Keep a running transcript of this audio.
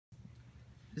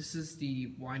This is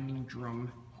the winding drum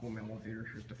home elevator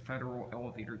here at the Federal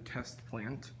Elevator Test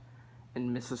Plant in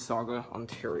Mississauga,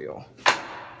 Ontario.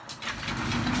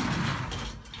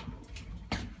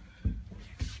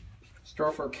 Start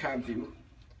off our cab view.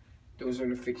 Those are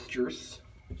the fixtures.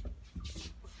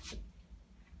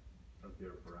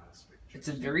 It's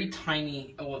a very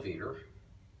tiny elevator.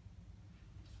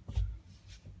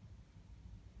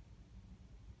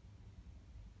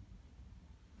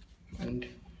 And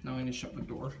now I'm going to shut the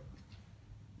door.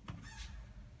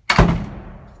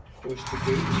 Close the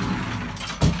gate.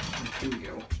 And here we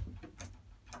go.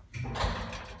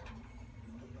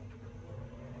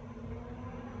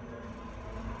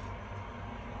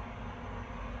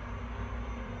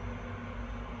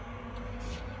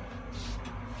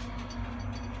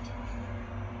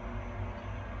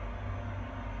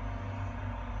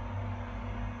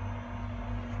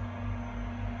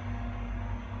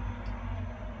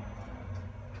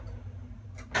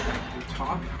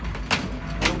 Top.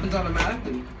 It opens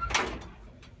automatically.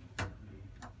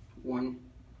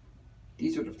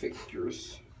 These are the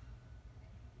fixtures.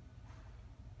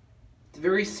 It's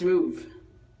very smooth.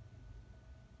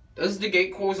 Does the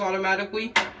gate close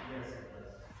automatically? Yes,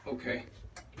 it does. Okay.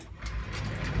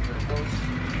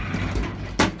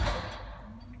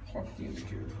 Pop the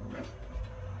indicator for that.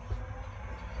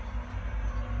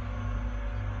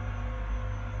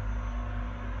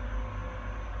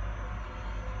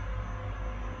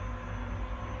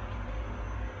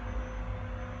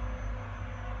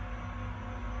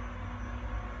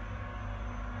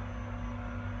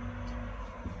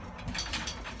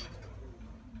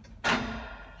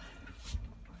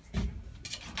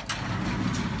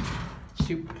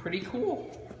 Pretty cool.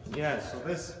 Yeah, so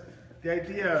the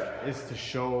idea is to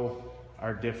show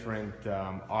our different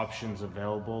options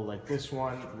available. Like this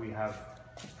one,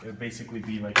 it would basically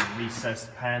be like a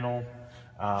recessed panel.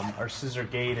 Our scissor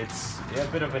gate, it's a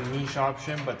bit of a niche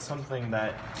option, but something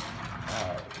that,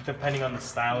 depending on the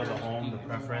style of the home, the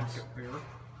preference.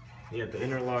 Yeah, the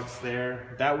interlocks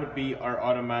there. That would be our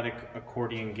automatic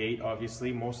accordion gate,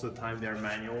 obviously. Most of the time they're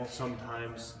manual.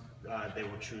 Sometimes they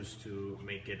will choose to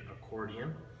make it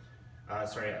accordion.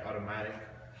 Automatic.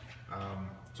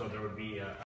 So there would be a